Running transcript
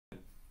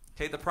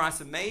Keep the price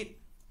of meat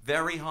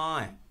very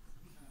high.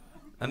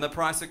 And the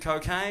price of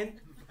cocaine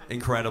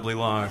incredibly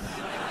low.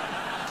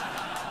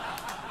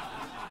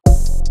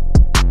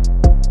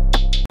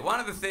 One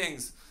of the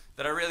things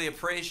that I really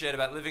appreciate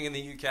about living in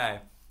the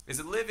UK is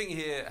that living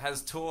here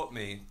has taught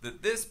me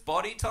that this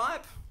body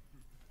type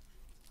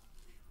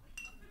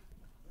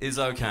is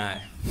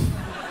okay.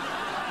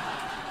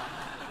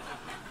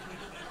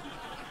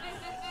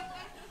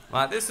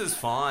 Like, this is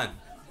fine.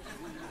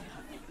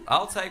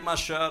 I'll take my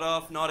shirt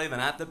off, not even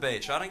at the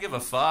beach. I don't give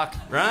a fuck,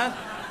 right?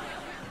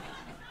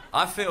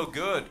 I feel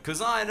good,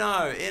 because I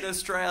know in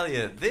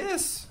Australia,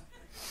 this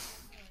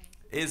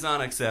is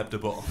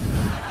unacceptable.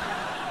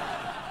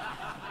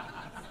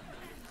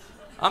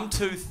 I'm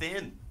too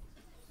thin.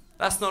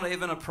 That's not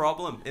even a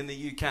problem in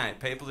the UK.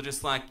 People are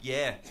just like,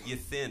 yeah, you're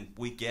thin.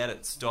 We get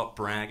it. Stop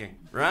bragging,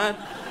 right?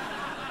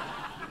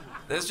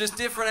 There's just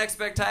different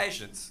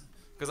expectations.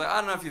 Because I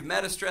don't know if you've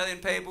met Australian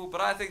people, but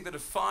I think the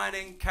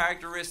defining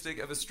characteristic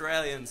of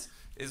Australians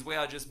is we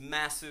are just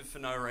massive for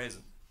no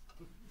reason.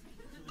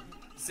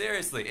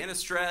 Seriously, in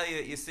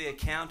Australia, you see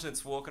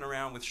accountants walking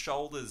around with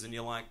shoulders and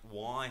you're like,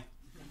 why?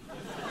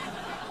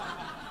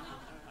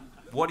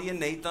 What do you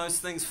need those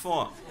things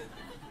for?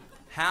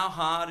 How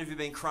hard have you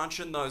been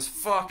crunching those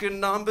fucking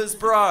numbers,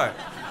 bro?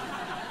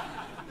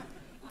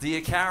 Do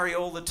you carry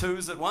all the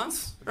twos at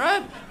once,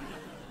 right?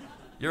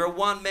 You're a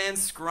one-man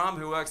scrum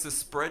who works a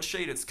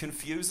spreadsheet. It's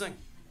confusing.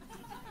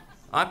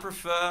 I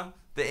prefer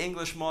the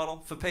English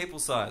model for people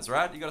size,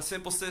 right? You've got a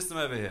simple system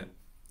over here.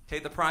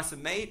 Keep the price of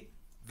meat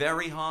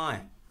very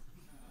high.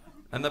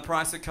 And the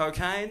price of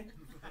cocaine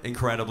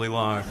incredibly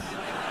low.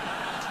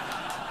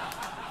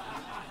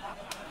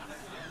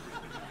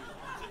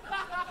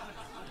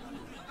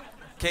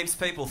 Keeps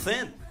people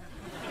thin.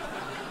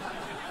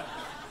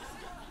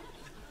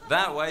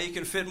 That way you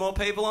can fit more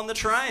people on the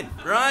train,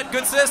 right?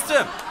 Good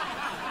system.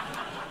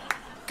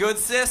 Good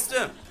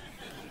system.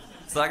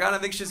 It's like, I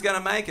don't think she's going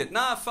to make it.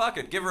 Nah, fuck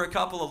it. Give her a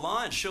couple of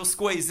lines. She'll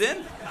squeeze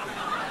in.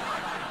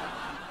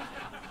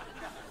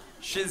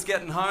 She's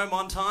getting home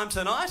on time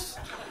tonight.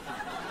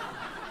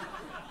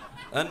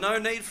 And no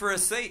need for a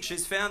seat.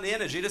 She's found the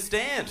energy to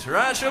stand,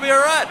 right? She'll be all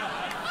right.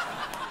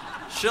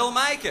 She'll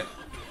make it.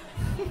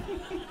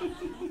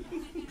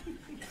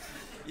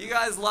 You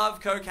guys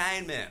love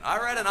cocaine, man.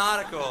 I read an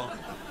article.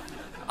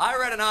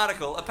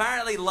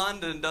 Apparently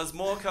London does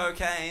more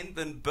cocaine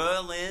than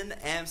Berlin,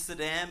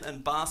 Amsterdam,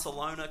 and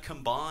Barcelona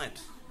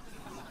combined.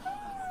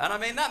 And I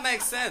mean, that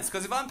makes sense,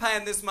 because if I'm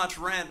paying this much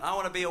rent, I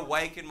want to be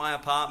awake in my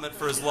apartment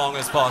for as long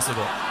as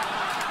possible.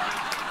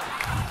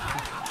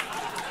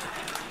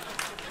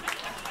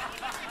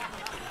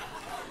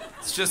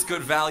 It's just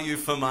good value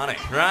for money,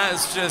 right?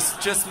 It's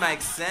just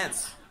makes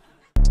sense.